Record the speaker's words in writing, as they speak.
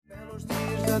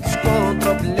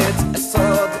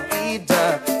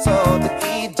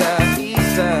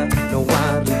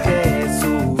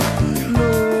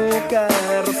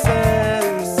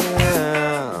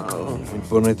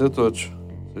noite a todos.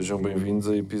 Sejam bem-vindos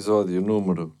a episódio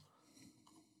número...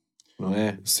 Não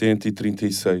é?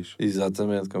 136.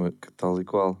 Exatamente, tal e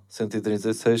qual.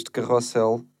 136 de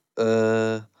CARROSSEL.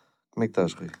 Como é que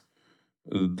estás, Rui?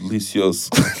 Delicioso.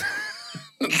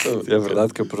 É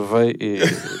verdade que eu provei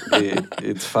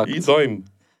e de facto... E dói-me.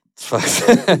 De facto.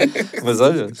 Mas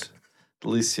olha,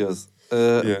 delicioso.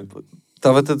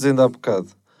 Estava-te a dizer ainda há bocado.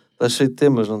 Estás cheio de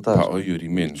temas, não estás? Pá, Yuri,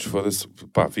 menos. Foda-se.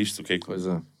 Pá, viste o que é que... Pois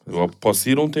é. Eu posso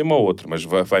ir um tema ou outro, mas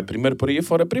vai primeiro por aí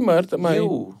afora primeiro também.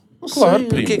 Eu? Não Claro, sei.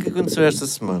 primo. O que é que aconteceu esta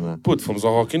semana? Puto, fomos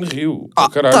ao Rock in Rio.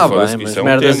 Caralho, tá bem, mas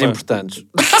merdas tema. importantes.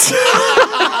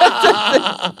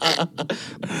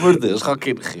 Por Deus,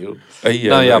 Rock in Rio. Aí,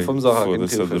 fomos ao Rock in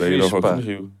Foda-se, Rio. adorei ir ao Rock in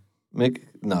Rio.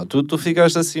 Não, tu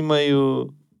ficaste assim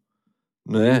meio...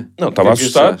 Não é? Não, estava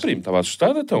assustado, primo. Estava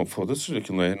assustado, então. Foda-se,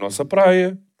 aquilo não é a nossa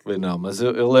praia. Não, mas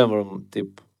eu lembro-me,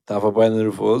 tipo, estava bem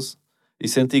nervoso e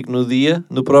senti que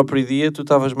no próprio dia, tu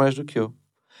estavas mais do que eu.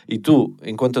 E tu,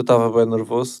 enquanto eu estava bem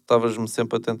nervoso, estavas-me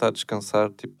sempre a tentar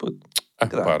descansar, tipo...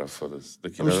 Para, foda-se.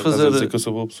 Daqui Vamos nada fazer... estás a dizer que eu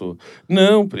sou boa pessoa.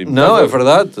 Não, primo. Não, é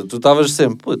verdade. Tu estavas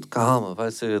sempre, puto, calma, vai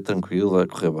ser tranquilo, vai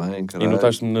correr bem, caralho. E não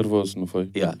estás nervoso, não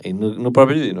foi? E no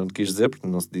próprio dia, não te quis dizer, porque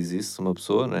não se diz isso, uma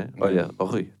pessoa, né? Olha,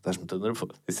 Rui, estás muito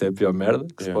nervoso. Isso é a pior merda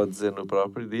que se pode dizer no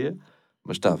próprio dia,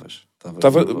 mas estavas.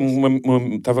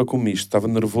 Estava com isto, estava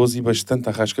nervoso e bastante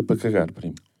arrasca para cagar,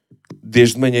 primo.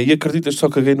 Desde manhã. E acreditas, só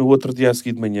caguei no outro dia a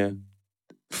seguir de manhã.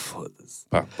 Foda-se.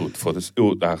 Pá, puto, foda-se.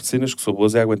 Há cenas que sou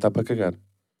boas é aguentar para cagar.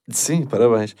 Sim,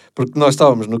 parabéns. Porque nós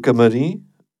estávamos no camarim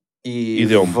e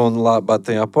vão lá,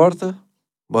 batem à porta.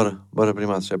 Bora,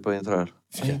 primados, é para entrar.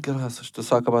 Ai, caraças, estou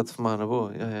só a acabar de fumar, na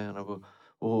boa. Na boa.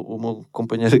 O meu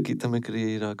companheiro aqui também queria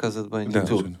ir à casa de banho.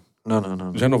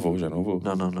 Não. Já não vou.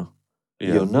 Não. E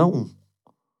eu não.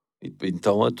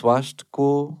 Então atuaste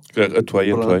com...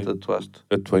 Atuei. Atuaste.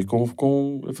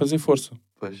 Com a fazer força.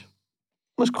 Pois.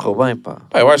 Mas correu bem, pá.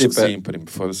 Eu acho que sim, primo.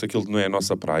 Foda-se, aquilo não é a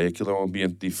nossa praia, aquilo é um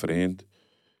ambiente diferente.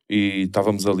 E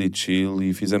estávamos ali de chill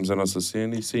e fizemos a nossa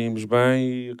cena e saímos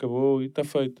bem e acabou e está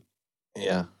feito.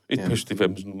 E depois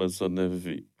estivemos numa zona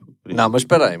VIP. Não, mas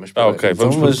espera aí. Ok,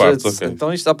 vamos por partes, ok.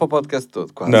 Então isto dá para o podcast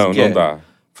todo, quase. Não dá.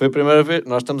 Foi a primeira vez,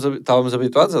 nós estávamos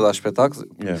habituados a dar espetáculos.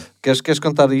 Queres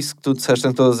contar isso que tu disseste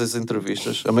em todas as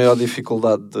entrevistas? A maior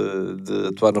dificuldade de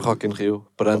atuar no Rock in Rio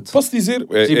perante... Posso dizer...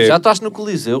 Já estás no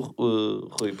Coliseu,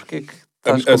 Rui, porque é que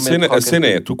estás com medo de a cena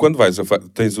é, tu quando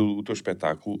tens o teu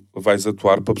espetáculo, vais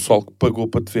atuar para o pessoal que pagou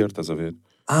para te ver, estás a ver?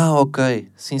 Ok,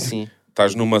 sim.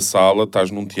 Estás numa sala, estás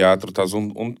num teatro, estás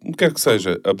onde quer que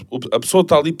seja. A pessoa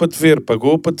está ali para te ver,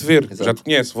 pagou para te ver. Exato. Já te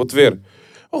conhece, vou-te ver.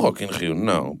 O Rock in Rio,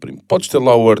 não, primo. Podes ter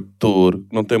lá o Arthur,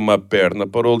 que não tem uma perna,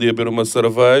 parou ali a beber uma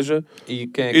cerveja e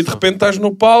de repente estás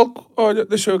no palco, olha,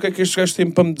 deixa eu ver o que é que estes gajos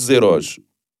têm para me dizer hoje.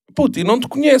 Puto, e não te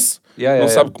conhece. Não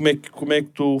sabe como é que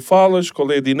tu falas, qual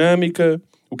é a dinâmica,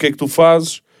 o que é que tu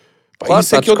fazes. Claro,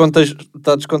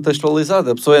 está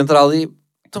descontextualizado. A pessoa entra ali,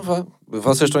 então vá,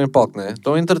 vocês estão em palco, não é?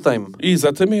 Então entretém-me.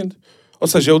 Exatamente. Ou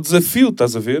seja, é o desafio,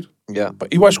 estás a ver?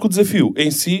 Eu acho que o desafio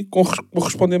em si,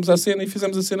 correspondemos à cena e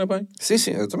fizemos a cena bem.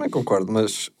 Sim, eu também concordo,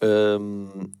 mas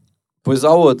pois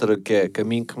há outra, que é que a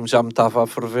mim que já me estava a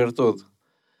ferver todo,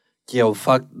 que é o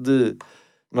facto de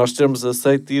nós termos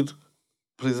aceito ir,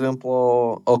 por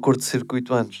exemplo, ao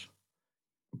curto-circuito antes.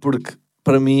 Porque,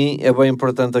 para mim, é bem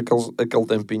importante aquele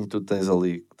tempinho que tu tens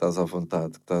ali, que estás à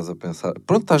vontade, que estás a pensar.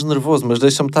 Pronto, estás nervoso, mas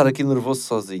deixa-me estar aqui nervoso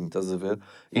sozinho, estás a ver?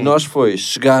 E nós foi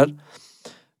chegar...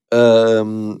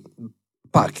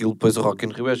 aquilo depois o Rock in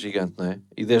Rio é gigante, não é?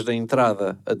 E desde a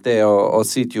entrada até ao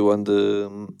sítio onde...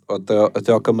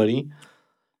 Até ao camarim,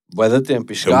 vai dar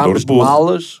tempo. E chegámos de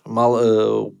malas,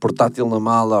 o portátil na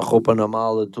mala, a roupa na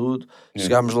mala, tudo.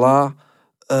 Chegámos lá,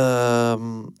 a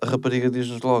rapariga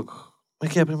diz-nos logo: como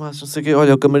é que é, primaço? Não sei o quê.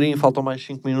 Olha, o camarim, faltam mais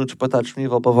 5 minutos para estar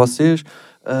disponível para vocês.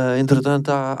 Entretanto,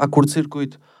 há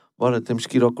curto-circuito. Bora, temos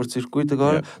que ir ao curto-circuito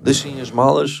agora. Deixem as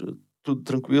malas... tudo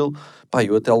tranquilo.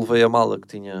 Eu até levei a mala, que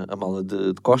tinha a mala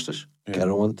de costas, que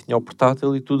era onde tinha o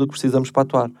portátil e tudo o que precisamos para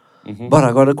atuar. Bora,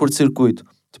 agora curto-circuito.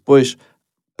 Depois,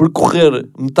 percorrer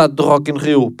metade do Rock in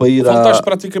Rio para ir Voltaste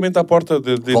praticamente à porta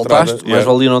de Voltaste, entrada. mas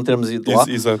valia não termos ido lá.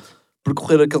 Exato.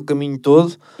 Percorrer aquele caminho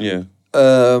todo.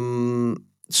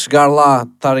 Chegar lá,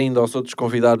 estar ainda aos outros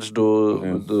convidados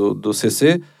do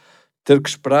CC... Ter que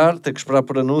esperar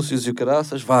por anúncios e o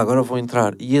caraças, agora vou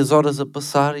entrar. E as horas a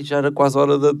passar e já era quase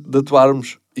hora de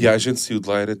atuarmos. E a gente saiu de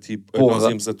lá, era tipo, nós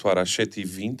íamos atuar às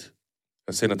 7h20,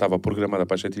 a cena estava programada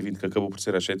para as 7h20, que acabou por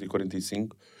ser às 7h45,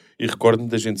 e recordo-me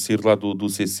da gente sair lá do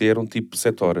CC, eram tipo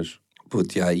 7 horas.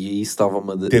 Puto, e isso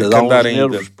estava-me a dar uns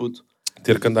nervos, puto.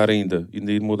 Ter que andar ainda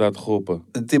ir mudar de roupa.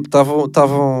 Tipo,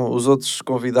 estavam os outros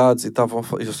convidados e estavam...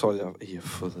 Eu só olhava,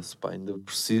 foda-se, pá, ainda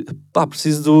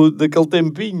preciso daquele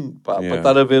tempinho, pá, para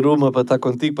estar a ver para estar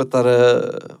contigo, para estar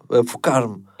a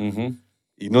focar-me. Uhum.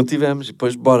 E não tivemos, e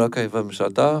depois, bora, ok, vamos, já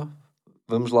está,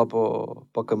 vamos lá para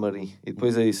o camarim. E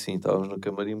depois aí sim, estávamos no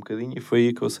camarim um bocadinho e foi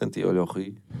aí que eu senti, olha o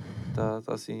Rui, está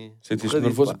assim... Sentiste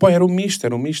nervoso? Pá, era um misto.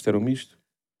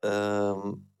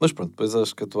 Mas pronto, depois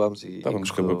acho que atuámos e... Estávamos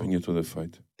com a papinha toda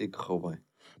feita. E correu bem.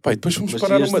 Pá, e depois fomos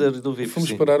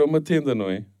parar a uma tenda, não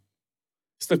é?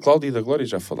 Isso da Cláudia e da Glória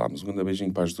já falámos. Um grande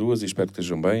beijinho para as duas e espero que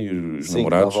estejam bem. E os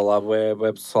namorados. Sim, estava lá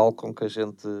bué pessoal com que a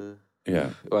gente...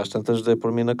 Yeah. Eu acho que tanto ajudei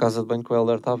por mim na casa de banho com o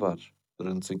Helder Tavares.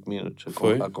 Durante 5 minutos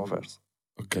a conversa.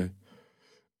 Ok.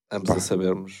 Ambos a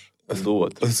sabermos um do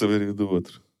outro. A saberem do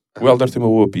outro. O Helder tem uma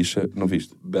boa picha, não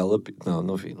viste? Bela picha.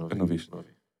 Não vi. Não viste? Não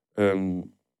vi.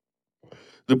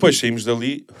 Depois saímos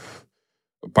dali...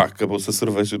 Pá, acabou-se a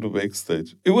cerveja no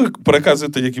backstage. Por acaso, eu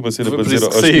tenho aqui uma cena para dizer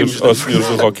aos senhores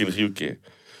do Rock in Rio, que é...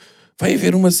 Vai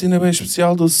haver uma cena bem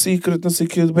especial do Secret, não sei o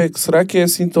que, do backstage. Será que é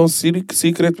assim tão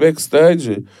Secret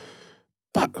backstage?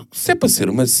 Pá, se é para ser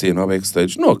uma cena ao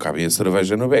backstage, não acabem a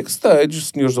cerveja no backstage,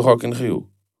 senhores do Rock in Rio.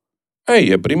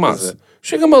 Ei, a primaça.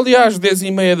 Chega-me ali às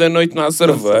 10h30 da noite na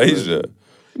cerveja.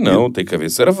 Não, tem que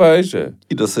haver cerveja.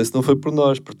 E não sei se não foi por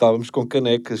nós, porque estávamos com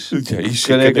canecas.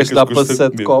 Canecas dá para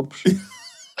 7 copos.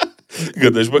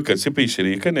 Gandas bacanas, sempre a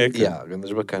encherem a caneca.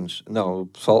 Gandas bacanas. Não,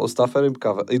 o staff era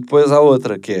impecável. E depois há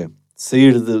outra, que é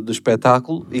sair do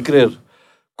espetáculo e querer,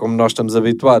 como nós estamos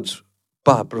habituados,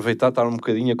 aproveitar, estar um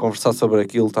bocadinho a conversar sobre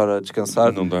aquilo, estar a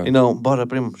descansar. Não dá. E não, bora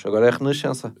primos, agora é a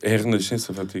Renascença. É a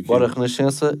Renascença, vai ter que ir. Bora a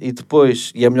Renascença e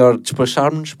depois, e é melhor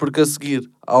despacharmos-nos, porque a seguir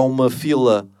há uma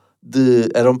fila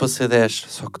eram para ser 10,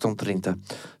 só que estão 30.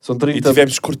 São 30, e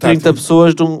tivemos que cortar 30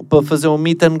 pessoas para fazer um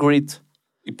meet and greet.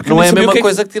 Não é a mesma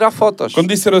coisa que tirar fotos. Quando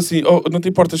disseram assim, não te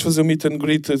importas fazer um meet and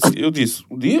greet, eu disse,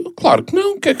 claro que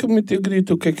não, o que é que é meet and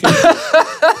greet? O que é que é?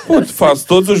 Pô, faço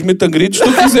todos os meet and greets que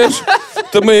tu quiseres.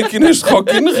 Também aqui neste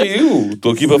Rock in Rio.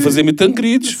 Estou aqui para fazer meet and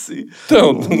greets. Sim.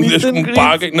 Então, desde que me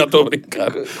paguem, não estou a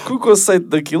brincar. O conceito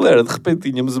daquilo era, de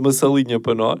repente tínhamos uma salinha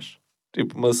para nós,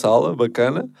 tipo uma sala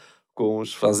bacana, com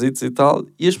uns fazitos e tal,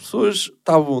 e as pessoas,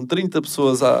 estavam 30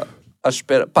 pessoas à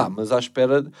espera, mas à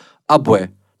espera, bué.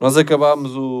 Nós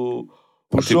acabámos o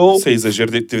show... Sem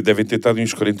exagero, devem ter estado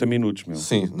uns 40 minutos, meu.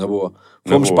 Sim, na boa.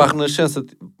 Fomos para a Renascença.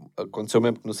 Aconteceu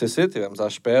mesmo que no CC, estivemos à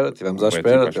espera.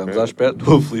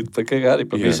 Estou aflito para cagar e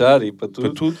para mijar e para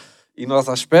tudo. E nós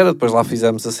à espera, depois lá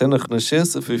fizemos a cena,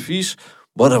 Renascença, foi fixe.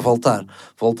 Bora voltar.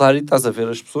 Voltar e estás a ver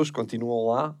as pessoas que continuam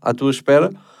lá à tua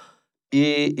espera.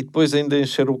 E depois ainda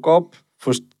encher o copo.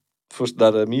 Foste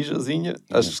dar a mijazinha,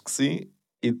 acho que sim.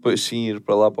 E depois sim ir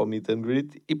para lá para o meet and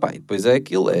greet e depois é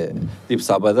aquilo, tipo,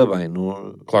 sabe a dar bem,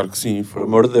 não... Claro que sim. Por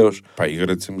amor de Deus. E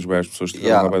agradecemos bem às pessoas que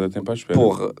estiveram lá bem da tempo à espera.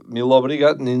 Porra, mil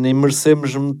obrigado, nem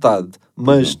merecemos metade,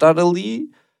 mas estar ali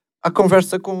à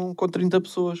conversa com 30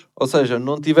 pessoas, ou seja,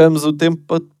 não tivemos o tempo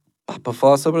para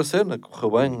falar sobre a cena,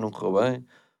 correu bem, não correu bem,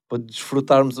 para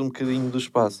desfrutarmos um bocadinho do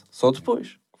espaço, só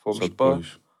depois.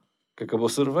 Que acabou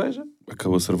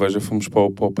a cerveja. Fomos para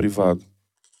o privado.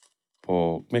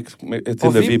 Como é que a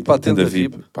tenda VIP? Tenda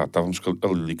VIP. Estávamos a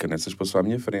Lilica nessas passou à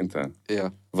minha frente.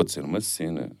 Vou dizer uma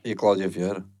cena. E a Cláudia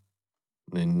Vieira?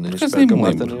 Nem espero que a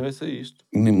Marta nem ouça isto.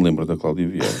 Nem me lembro da Cláudia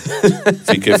Vieira.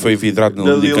 Foi vidrado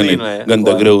na Lilica,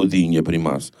 ganda graudinha,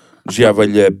 primaço.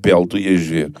 Geava-lhe a pele, tu ias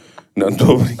ver. Não,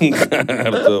 estou a brincar.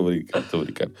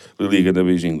 Lili, ganda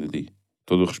beijinho, Lili.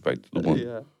 Todo o respeito do mundo.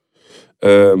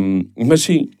 Mas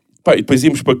sim, e depois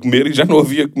íamos para comer e já não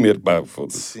havia comer.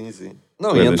 Foda-se. Sim.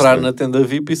 Não, e entrar na tenda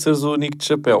VIP e seres o único de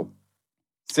chapéu.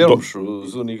 Sermos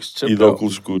os únicos de chapéu. E de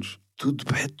óculos escuros. Tudo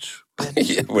betos.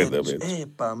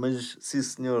 Mas sim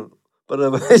senhor.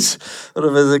 Parabéns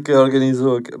a quem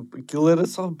organizou. Aquilo era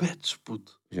só betos,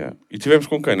 puto. E tivemos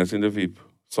com quem na tenda VIP?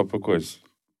 Só para coisa.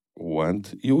 O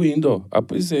Ant e o Indo.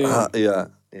 Pois é.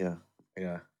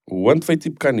 O Ant veio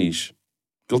tipo caniche.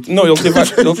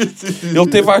 Ele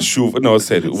teve à chuva. Não, a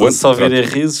sério. Só virem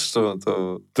risos.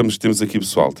 Temos aqui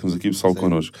pessoal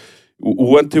connosco.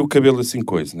 O Ant tem o cabelo assim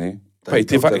coisa, né?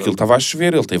 Aquilo estava a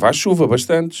chover, ele teve à chuva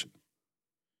bastante.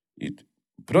 E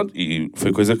pronto, e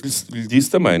foi coisa que lhe disse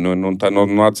também.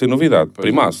 Não há de ser novidade.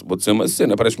 Primaço, vou dizer uma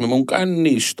cena, parece mesmo um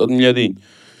caniche, todo molhadinho.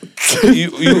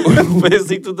 Foi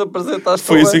assim que tu te apresentaste.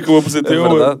 Foi assim que eu apresentei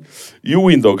hoje. E o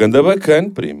Window ganda bacana,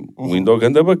 primo. O Window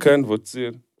ganda bacana, vou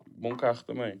dizer. Bom carro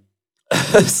também.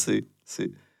 Sim.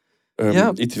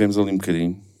 E tivemos ali um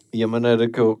bocadinho. E a maneira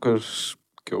que eu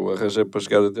arranjei para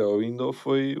chegar até ao Window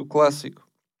foi o clássico.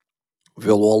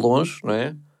 Vê-lo ao longe, não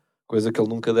é? Coisa que ele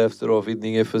nunca deve ter ouvido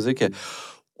ninguém fazer, que é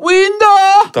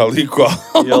Window! Está ali qual.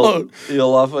 E ele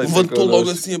lá veio. Levantou logo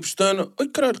assim a pestana. Ai,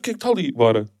 caralho, o que é que está ali?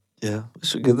 Bora.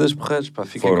 Cheguei das porreiras, pá.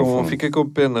 Fiquei com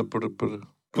pena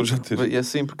por já teres,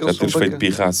 assim, porque já teres feito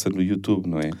pirraça no YouTube,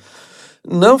 não é?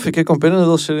 Não, fiquei com pena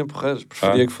deles serem porreiros.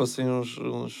 Preferia que fossem uns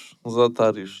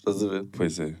otários, estás a ver?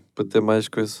 Pois é. Para ter mais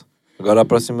coisa. Agora a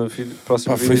próxima vídeo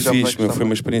foi fixe, foi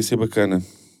uma experiência bacana.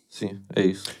 Sim, é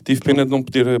isso. Tive pena de não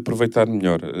poder aproveitar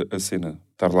melhor a cena.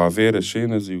 Estar lá a ver as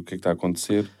cenas e o que é que está a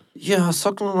acontecer.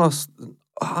 Só que no nosso...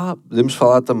 podemos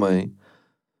falar também.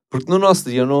 Porque no nosso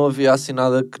dia não havia assim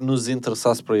nada que nos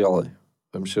interessasse para ir além.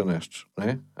 Vamos ser honestos, não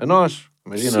é? A nós.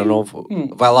 Imagina, não,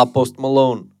 vai lá Post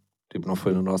Malone. Tipo, não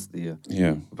foi no nosso dia.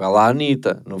 Vai lá a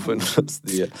Anitta. Não foi no nosso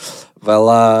dia. Vai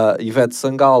lá Ivete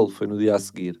Sangalo. Foi no dia a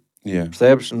seguir.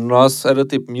 Percebes? No nosso era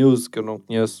tipo music. Eu não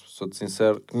conheço, sou-te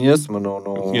sincero. Conheço, mas não...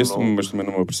 Conheço, mas também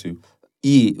não me aprecio.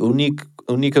 E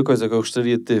a única coisa que eu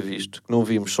gostaria de ter visto, que não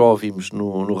vimos, só ouvimos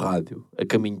no rádio, a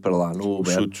caminho para lá, no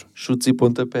Uber, chutes e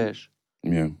pontapés.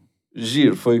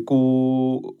 Giro, foi que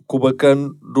o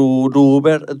bacano do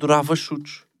Uber adorava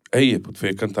chutes. Aí,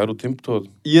 veio a cantar o tempo todo.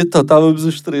 E então estávamos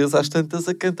os três às tantas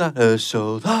a cantar a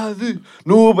saudade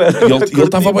no Uber. E ele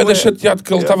estava bem chateado,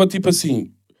 que ele estava tipo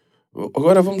assim...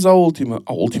 Agora vamos à última.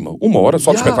 À última? 1 hora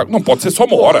só de espetáculo. Não pode ser só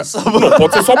 1 hora. Não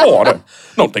pode ser só 1 hora.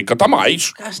 Não, tem que cantar mais.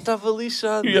 O gajo estava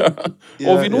lixado.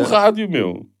 Ouvi no rádio,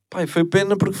 meu. Pai, foi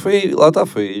pena porque foi... Lá está,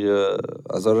 foi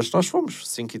às horas que nós fomos.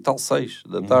 5 e tal, 6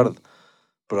 da tarde.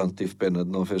 Pronto, tive pena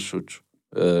de não ver chutes.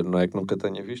 Não é que nunca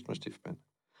tenha visto, mas tive pena.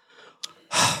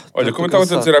 Olha, como eu estava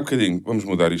a dizer há bocadinho, vamos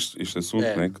mudar este assunto,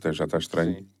 né, que já está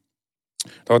estranho. Sim.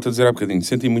 Estava-te a dizer há bocadinho,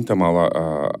 senti muito mal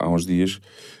há uns dias,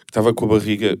 que estava com a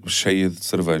barriga cheia de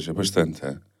cerveja, bastante.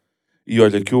 Hein? E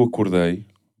olha que eu acordei,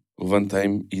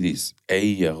 levantei-me e disse,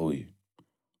 ei, Rui,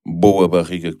 boa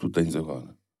barriga que tu tens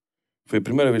agora. Foi a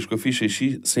primeira vez que eu fiz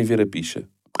xixi sem ver a picha.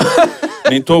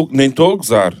 nem estou a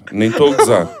gozar.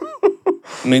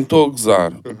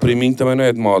 Para mim também não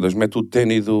é de modas. Mete o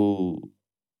ténis do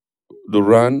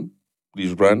run,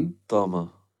 diz run.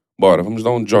 Toma. Bora, vamos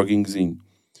dar um joggingzinho.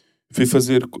 Fui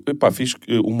fazer, fiz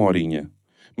 1 horinha.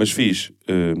 Mas fiz...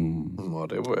 1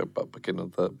 hora é para quem não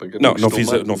está...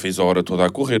 Não fiz a hora toda a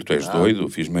correr, tu és doido.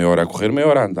 Fiz meia hora a correr, meia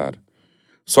hora a andar.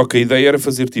 Só que a ideia era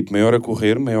fazer tipo meia hora a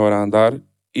correr, meia hora a andar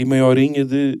e meia horinha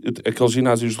de aqueles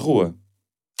ginásios de rua.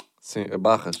 Sim,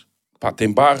 barras.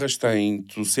 Tem barras,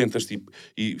 tu sentas tipo,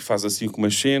 e faz assim com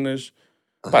umas cenas.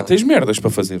 Tens merdas para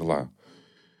fazer lá.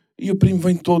 E o primo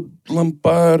vem todo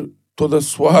lampar, todo a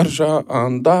suar já, a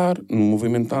andar, no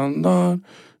movimento a andar.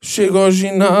 Chega ao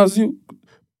ginásio.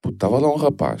 Estava lá um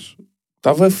rapaz.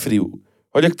 Estava frio.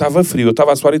 Olha que estava frio. Eu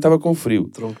estava a suar e estava com frio.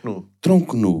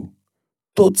 Tronco nu.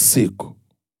 Todo seco.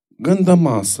 Ganda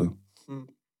massa.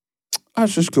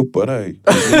 Achas que eu parei?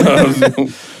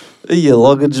 Ia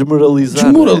logo a desmoralizar.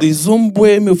 Desmoralizou-me,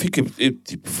 bué, meu. Fiquei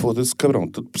tipo, foda-se, cabrão.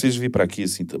 Tu precisas vir para aqui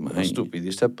assim também. É estúpido.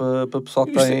 Isto é para pessoal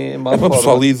que tem mal. É para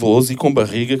pessoal idoso e com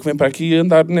barriga que vem para aqui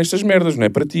andar nestas merdas. Não é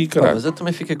para ti, caralho. Mas eu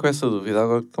também fiquei com essa dúvida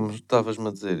agora que estavas-me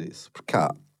a dizer isso. Porque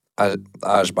há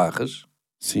as barras.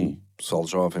 Sim. Pessoal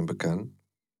jovem, bacana.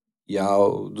 E há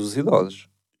o dos idosos.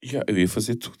 Eu ia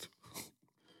fazer tudo.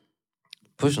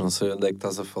 Pois, não sei onde é que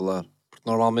estás a falar. Porque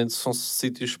normalmente são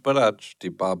sítios separados.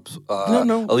 Tipo,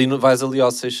 não. Vais ali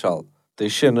ao Seixal.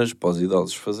 Tens cenas para os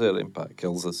idosos fazerem, pá.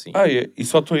 Aqueles assim. É? E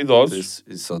só estão idosos?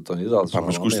 E só estão idosos.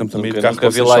 Mas custa-me também de carro. Nunca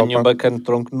vi lá nenhum bacana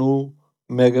tronco nu,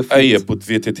 mega fit.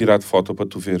 Devia ter tirado foto para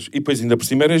tu veres. E depois ainda por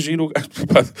cima era giro.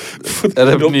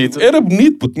 Era bonito. Era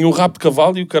bonito, tinha um rabo de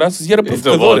cavalo e o caraças. E era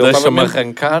provocador. Então, deixa-me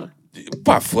arrancar.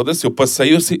 Foda-se, eu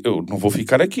passei, eu não vou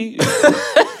ficar aqui.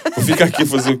 Vou ficar aqui a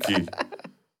fazer o quê?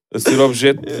 A ser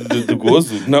objeto de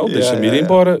gozo? Não, deixa-me ir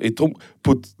embora. Então,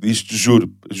 isto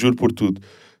juro por tudo.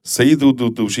 Saí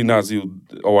do ginásio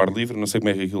ao ar livre, não sei como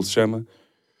é que aquilo se chama.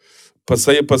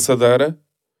 Passei a passadeira,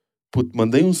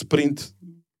 mandei um sprint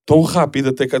tão rápido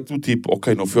até que do tipo,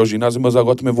 ok, não fui ao ginásio, mas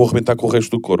agora também vou arrebentar com o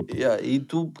resto do corpo. E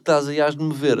tu estás aí às de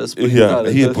me ver a sprintar.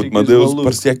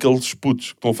 Parecia aqueles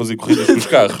putos que estão a fazer corridas com os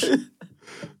carros.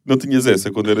 Não tinhas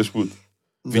essa quando eras puto?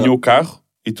 Vinha o carro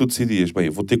e tu decidias, bem,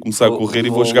 eu vou ter que começar a correr e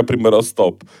vou chegar primeiro ao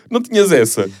stop. Não tinhas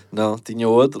essa? Não, tinha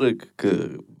outra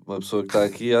que uma pessoa que está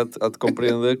aqui há de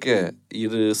compreender, que é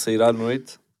sair à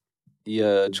noite e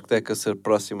a discoteca ser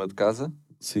próxima de casa.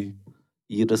 Sim.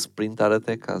 E ir a sprintar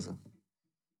até casa.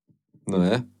 Não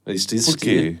é? Isto existia.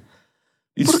 Porquê?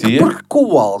 Existia? Porque com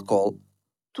o álcool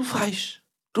tu vais,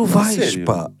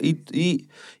 pá.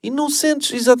 E não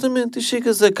sentes exatamente. E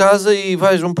chegas a casa e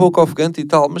vais um pouco ofegante e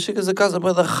tal, mas chegas a casa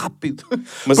bem rápido.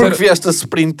 Mas porque vieste a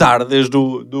sprintar desde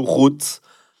do route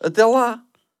até lá.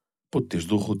 Pô,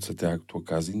 desde o Roots até à tua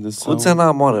casa ainda são... Roots é na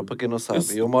Amora, para quem não sabe.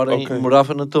 Eu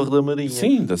morava na Torre da Marinha.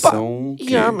 Sim, ainda são...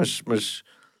 mas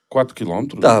 4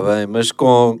 km? Está bem, mas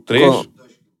com... 3?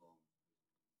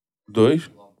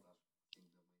 2?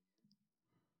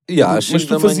 Mas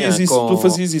tu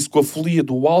fazias isso com a folia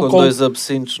do álcool... Com 2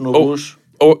 absintos no bucho.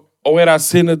 Ou era a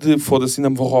cena de, foda-se, ainda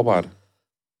me vou roubar?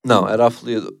 Não, era a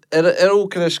folia. Era o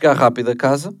querer chegar rápido a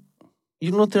casa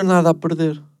e não ter nada a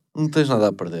perder. Não tens nada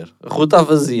a perder. A rua está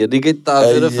vazia, ninguém te está a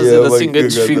ver a fazer assim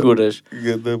grandes figuras.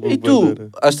 E tu,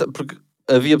 porque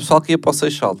havia pessoal que ia para o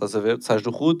Seixal, estás a ver? Sais do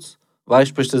Roots, vais,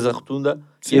 depois tens a rotunda.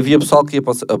 Sim. E havia pessoal que ia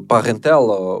para a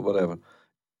Rentela ou whatever.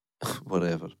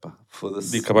 Whatever, pá,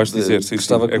 foda-se. E acabaste de dizer, sim,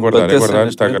 é guardar,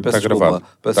 está gravado.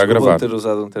 Está gravado. Ter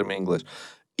usado um termo em inglês.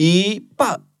 E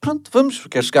pá, pronto, vamos,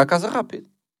 quero chegar a casa rápido.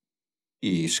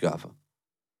 E chegava.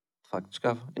 De facto,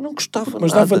 chegava. E não gostava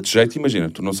mas nada. dava-te jeito, imagina,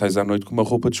 tu não sais à noite com uma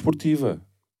roupa desportiva.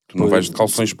 Tu não vais de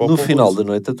calções para o No final da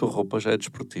noite a tua roupa já é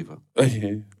desportiva.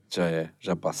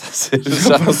 Já passa a ser.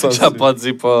 Já podes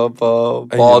ir para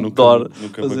o outdoor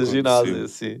fazer ginásio,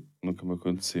 assim. Nunca me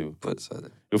aconteceu. Pois,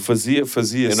 olha. Eu fazia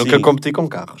assim... Eu nunca competi com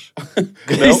carros.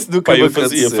 Não, isso nunca me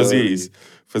aconteceu.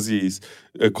 Fazia isso.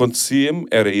 Acontecia-me,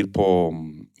 era ir para o...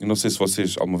 Eu não sei se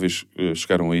vocês alguma vez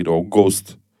chegaram a ir ao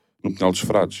Ghost, no Pinhal dos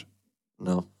Frades.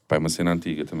 Não. Pá, é uma cena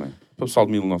antiga também. Para o pessoal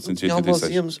de 1986.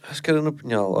 Nós íamos, acho que era no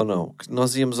Pinhal, ou não?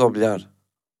 Nós íamos ao bilhar.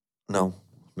 Não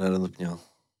era no Pinhal.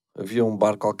 Havia um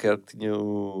bar qualquer que tinha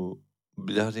o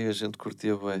bilhar e a gente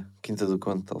curtia bem. Quinta do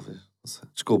Conde, talvez. Não sei.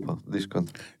 Desculpa, diz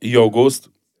conta. E ao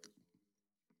Ghost?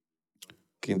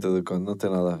 Quinta do Conde, não tem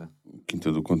nada a ver.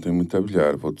 Quinta do Conde tem muito a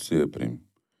bilhar, vou dizer, primo.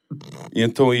 E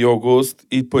então ia ao Ghost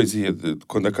e depois ia,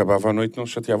 quando acabava a noite, não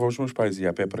chateava os meus pais, ia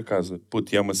a pé para casa.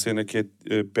 Puto, e há uma cena que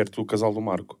é perto do Casal do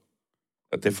Marco,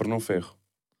 até Fernão Ferro.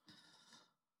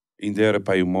 Ainda era,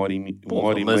 pá, uma hora e meia.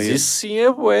 Mas isso sim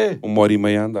é bué.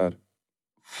 1h30 a andar.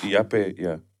 E a pé,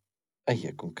 já. Aí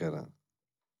é com caralho.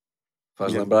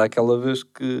 Faz lembrar aquela vez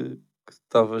que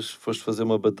foste fazer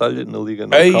uma batalha na Liga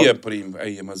Knockout. Aí, primo,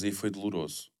 mas aí foi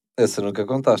doloroso. Essa nunca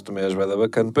contaste, também és bem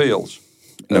bacana para eles.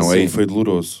 Não, assim, aí foi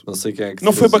doloroso. Não sei quem é que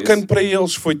não foi bacana para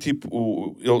eles, foi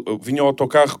tipo... vinha o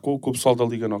autocarro com o pessoal da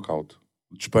Liga Knockout,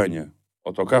 de Espanha.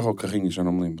 Autocarro ou carrinho, já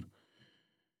não me lembro.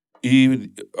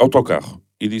 E autocarro.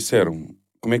 E disseram,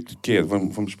 como é que é?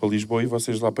 Vamos para Lisboa e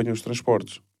vocês lá apanham os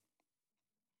transportes.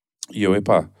 E eu,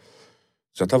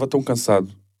 já estava tão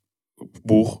cansado,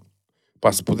 burro.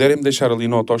 Pá, se puderem me deixar ali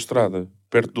na autoestrada,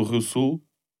 perto do Rio Sul,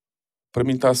 para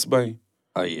mim está-se bem.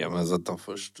 Mas então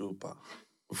foste tu, pá.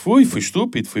 Fui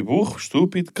estúpido, fui burro,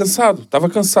 estúpido, cansado. Estava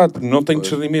cansado, porque não tenho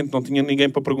discernimento, não tinha ninguém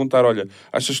para perguntar, olha,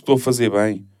 achas que estou a fazer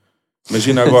bem?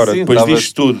 Imagina agora, sim, depois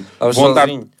disto tudo, vão andar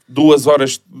 2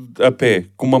 horas a pé,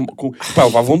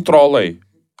 levava um trolley.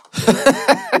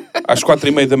 Às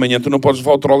 4h30 da manhã tu não podes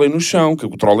levar o trolley no chão, que o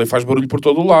trolley faz barulho por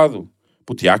todo o lado.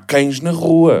 Puto, e há cães na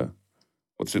rua.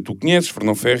 Pode ser, tu conheces,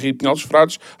 Fernão Ferro e Pinhal dos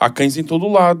Frades, há cães em todo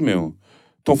o lado, meu.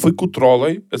 Então foi com o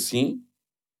trolley, assim,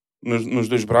 nos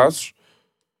 2 braços,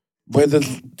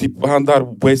 tipo, a andar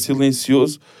bem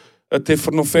silencioso, até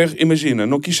Fernão Ferro. Imagina,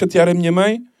 não quis chatear a minha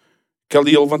mãe, que ela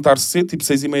ia levantar-se cedo, tipo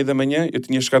 6h30 da manhã, eu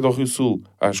tinha chegado ao Rio Sul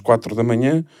às 4 da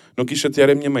manhã, não quis chatear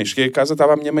a minha mãe. Cheguei a casa,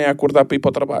 estava a minha mãe a acordar para ir para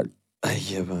o trabalho.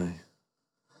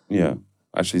 Bem.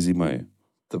 Às 6h30.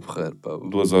 Estou a porrer, pá.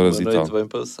 2 horas e tal. Uma noite bem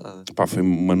passada. Pá, foi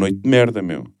uma noite de merda,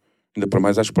 meu. Ainda para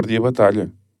mais acho que perdi a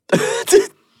batalha.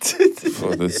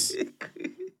 Foda-se.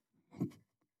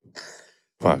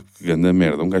 Pá, que grande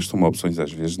merda. Um gajo toma opções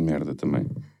às vezes de merda também.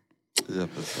 Já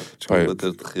passou. Desculpa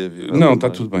ter-te reavivar. Não, está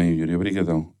tudo bem, Yuri.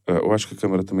 Obrigadão. Eu acho que a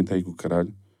câmara também está aí com o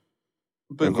caralho.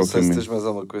 Bem, não sei se tens mais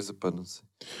alguma coisa para não sei.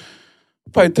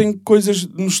 Pá, eu tenho coisas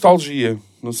de nostalgia.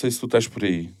 Não sei se tu estás por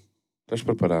aí. Estás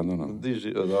preparado ou não? Diz,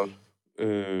 adoro.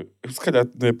 Se calhar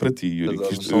não é para ti, Yuri.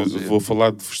 Vou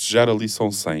falar de festejar a lição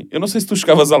 100. Eu não sei se tu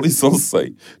chegavas à lição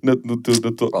 100 no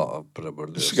teu... por amor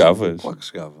de Deus. Chegavas? Claro que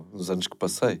chegava. Nos anos que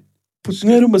passei. Porque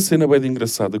não era uma cena bem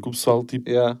engraçada que o pessoal, tipo...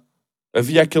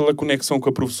 Havia aquela conexão com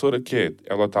a professora que é...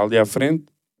 Ela está ali à frente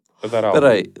a dar aula.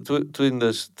 Espera aí. Tu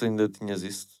ainda tinhas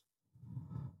isso?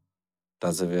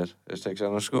 Estás a ver? Este é que já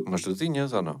não chegou. Mas tu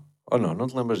tinhas ou não? Ou não? Não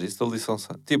te lembras disso? Da lição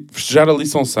 100? Tipo... Festejar a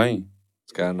lição 100?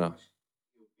 Se calhar não.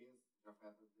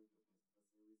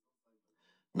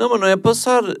 Não, mas não é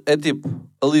passar. É tipo...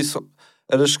 A lição...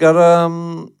 Era chegar a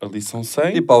lição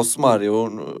 100? Tipo, ao sumário.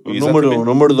 O número 1,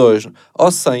 número 2. Ao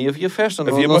 100 havia festa.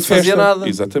 Não se fazia nada.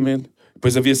 Exatamente.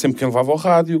 Depois havia sempre quem levava ao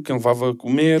rádio, quem levava a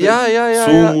comer,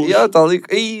 sumos. Tá ali.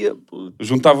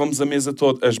 Juntávamos a mesa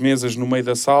toda, as mesas no meio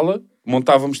da sala,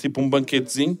 montávamos tipo um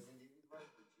banquetezinho.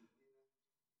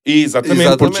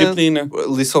 Exatamente, por disciplina.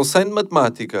 Lição 100 de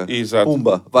matemática. Exato.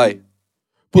 Pumba, vai.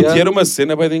 Puto, e era uma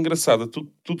cena bem engraçada. Tu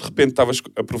de repente estavas...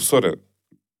 A professora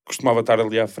costumava estar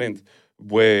ali à frente.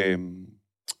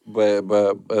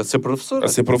 A ser professora. A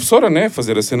ser professora, né?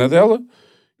 Fazer a cena dela.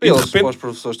 E de repente... Para os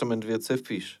professores também devia de ser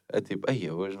fixe. É tipo,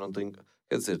 eu hoje não tenho...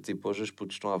 Quer dizer, tipo, hoje os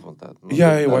putos estão à vontade.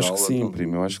 Eu acho que sim,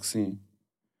 primo. Eu acho que sim.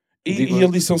 E a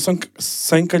lição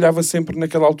 100 calhava sempre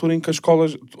naquela altura em que as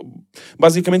escolas...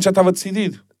 Basicamente já estava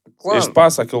decidido. Claro. Este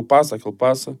passa, aquele passa, aquele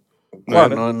passa.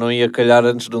 Claro, não ia calhar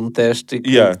antes de um teste e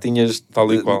que tinhas...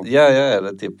 Tal e qual.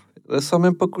 Era tipo... Era só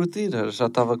mesmo para curtir. Já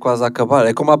estava quase a acabar.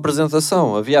 É como a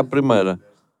apresentação. Havia a primeira.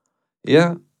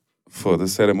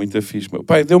 Foda-se, era muito fixe. Meu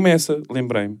pai deu-me essa.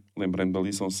 Lembrei-me da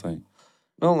lição 100.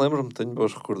 Não, lembro-me. Tenho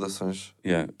boas recordações.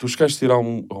 Tu chegaste a ir a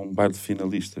um baile de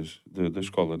finalistas da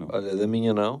escola, não? Olha, da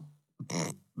minha não.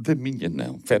 Da minha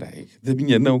não. Espera aí. Da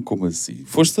minha não, como assim?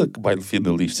 Foste a que baile de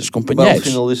finalistas, companheiros? Baile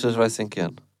de finalistas vai ser em que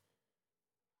ano?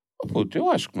 Puto, eu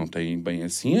acho que não tem bem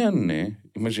assim ano, né?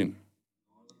 Imagina.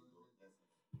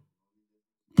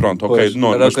 Pronto, ok.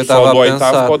 Nono, mas o pessoal do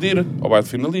oitavo pode ir ao baile de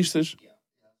finalistas.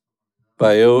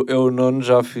 Pá, eu nono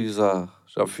já fiz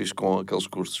com aqueles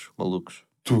cursos malucos.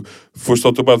 Tu foste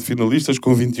ao teu baile de finalistas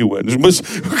com 21 anos, mas...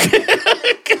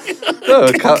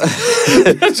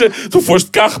 Tu foste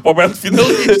de carro para o baile de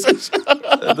finalistas.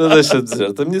 Não deixa de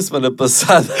dizer, a minha semana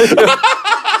passada...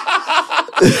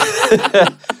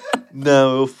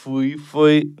 Não, eu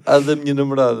foi a da minha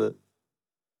namorada.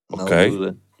 Na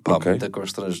altura. Pá, muito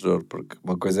constrangedor, porque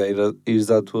uma coisa é ires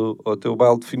ao teu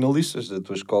baile de finalistas da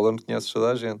tua escola onde conheces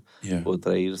toda a gente.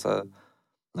 Outra é ir, sabe?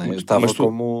 Eu estava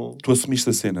como... Tu assumiste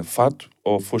a cena, fato,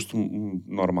 ou foste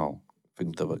normal? Foi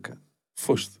muito bacana.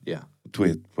 Foste? Tu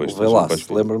depois. Levei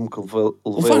laço. Lembro-me que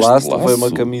levei laço, levei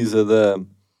uma camisa da...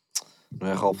 Não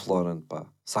é Ralph Lauren, pá.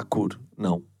 Sakura,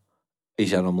 não. E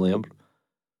já não me lembro.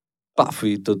 Pá,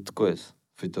 fui todo de coisa.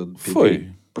 Fui todo de pipi.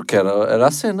 Foi? Porque era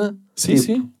a cena. Sim, tipo,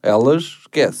 sim. Elas,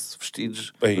 esquece,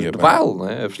 vestidos de baile,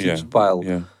 né? Vestidos de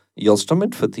baile. E eles também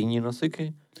de fatinho e não sei o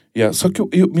quê. Só que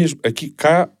eu mesmo,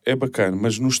 cá é bacana,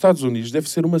 mas nos Estados Unidos deve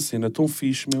ser uma cena tão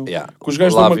fixe, meu. Que os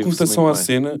gajos dão uma conotação à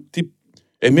cena, tipo,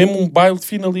 é mesmo um baile de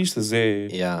finalistas.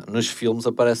 Nos filmes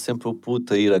aparece sempre o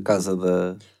puto a ir à casa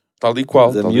da... Tal e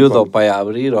qual. Da miúda, ou o pai a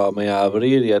abrir, ou a mãe a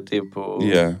abrir, e é tipo...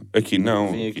 Aqui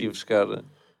não. Vim aqui buscar...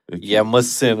 E é uma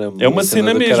cena. É uma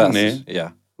cena mesmo, né?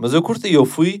 Mas eu curti, eu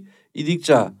fui e digo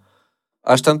já.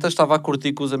 Às tantas estava a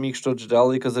curtir com os amigos todos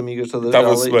dela e com as amigas todas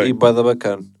dela e bada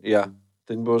bacana.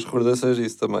 Tenho boas recordações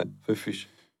disso também. Foi fixe.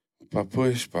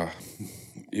 Pá.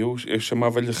 Eu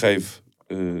chamava-lhe rave.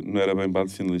 Não era bem baile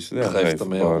de finalista. Rave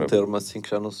também é um termo assim que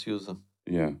já não se usa.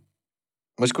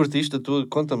 Mas curtiste a tua?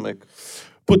 Conta-me.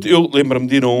 Puto, eu lembro-me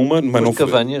de ir a uma, mas não foi...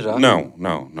 Cavanha já? Não.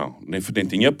 Nem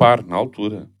tinha par na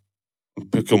altura.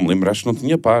 Porque eu me lembro, acho que não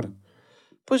tinha par.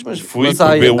 Pois, mas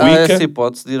há essa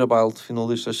hipótese de ir a baile de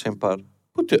finalistas sem par.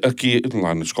 Puta, aqui,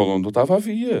 lá na escola onde eu estava,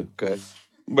 havia. Ok.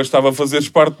 Bastava fazeres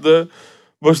parte da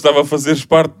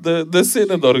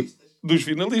cena dos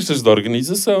finalistas, da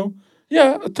organização.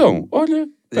 Então, olha,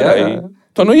 peraí.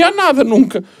 Então não ia nada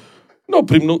nunca. Não,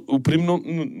 o primo não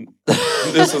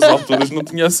nessas alturas não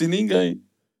tinha assim ninguém.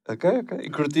 Ok. E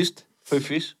curtiste? Foi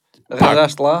fixe?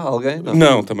 Arranjaste lá alguém?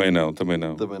 Não, também não.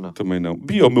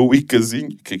 Vi o meu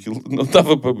Wiccazinho, que aquilo não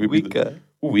estava para beber. Wicca?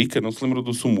 O Wicca, não se lembra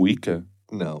do sumo Wicca?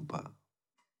 Não, pá.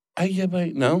 Aí é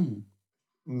bem, não.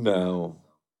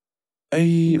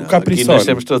 Aí, não. O Capricorn. Aqui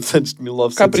nascemos todos antes de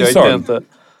 1980.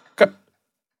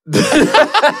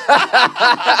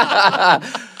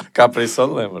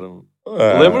 Capricorn, lembra-me.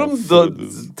 Lembro-me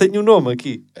tenho um nome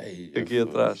aqui. Aqui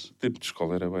atrás. O tempo de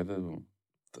escola era bem da bom.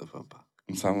 Tá bom, pá.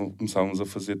 Começávamos a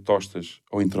fazer tostas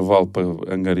ao intervalo para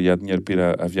angariar dinheiro para ir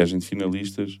à viagem de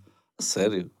finalistas.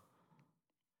 Sério?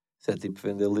 Isso é tipo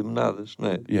vender limonadas, não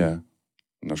é?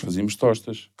 Nós fazíamos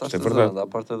tostas. Isto é verdade. À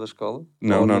porta da escola?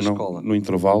 Não. Escola? No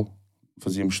intervalo.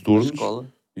 Fazíamos turnos. Na escola?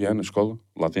 Na escola.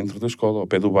 Lá dentro da escola, ao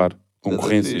pé do bar.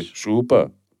 Concorrência.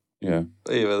 Chupa.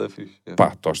 Aí vai dar fixe.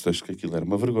 Pá, tostas, que aquilo era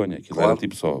uma vergonha. Aquilo era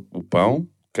tipo só o pão,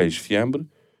 queijo, fiambre.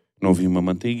 Não havia uma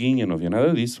manteiguinha, não havia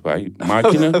nada disso. Vai,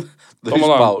 máquina, toma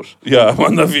lá. Paus.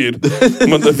 Manda vir.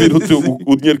 Manda vir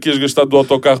o dinheiro que ias gastar do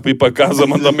autocarro para ir para casa,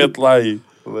 mete lá aí.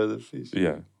 Vai dar fixe.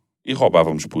 E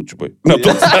roubávamos putos, boi. Não,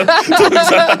 estou a usar.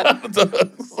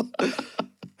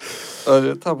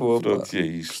 Olha, está boa. Pronto, e é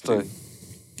isto.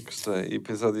 Gostei.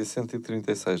 Episódio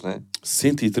 136, não é?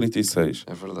 136.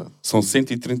 É verdade. São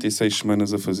 136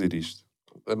 semanas a fazer isto.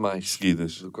 A mais.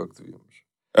 Seguidas. Do que devíamos.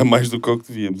 A mais do que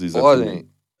devíamos, exatamente. Olhem.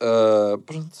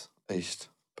 Pronto, é isto.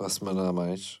 Para a semana a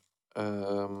mais.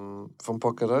 Vão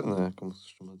para o caralho, não é? Como se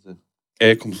costuma dizer.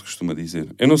 É como se costuma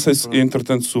dizer. Eu não sei se,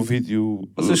 entretanto, se o vídeo...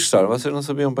 Vocês gostaram? Vocês não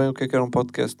sabiam bem o que era um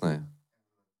podcast, não é?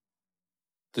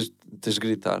 Tens de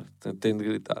gritar. Tem de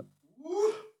gritar.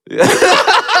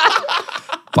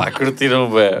 Pá,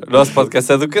 curtiram bem. O nosso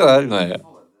podcast é do caralho, não é?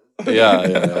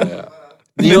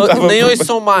 Nem hoje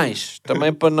são mais.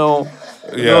 Também para não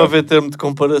haver termo de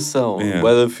comparação.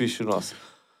 Bué da fixe o nosso.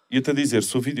 Ia-te a dizer,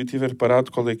 se o vídeo estiver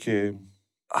parado, qual é que é?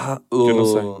 Eu não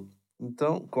sei.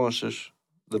 Então, conchas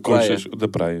da praia. Conchas da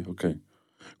praia, ok.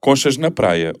 Conchas na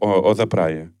praia ou da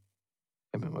praia?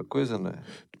 É a mesma coisa, não é?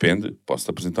 Depende. Posso-te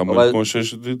apresentar umas conchas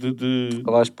de...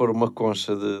 Vais pôr uma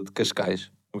concha de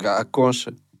Cascais. A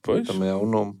concha. Pois. Também é o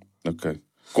nome. Ok.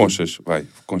 Conchas, vai.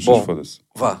 Conchas, foda-se.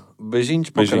 Vá. Beijinhos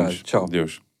para o caralho. Tchau.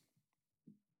 Deus.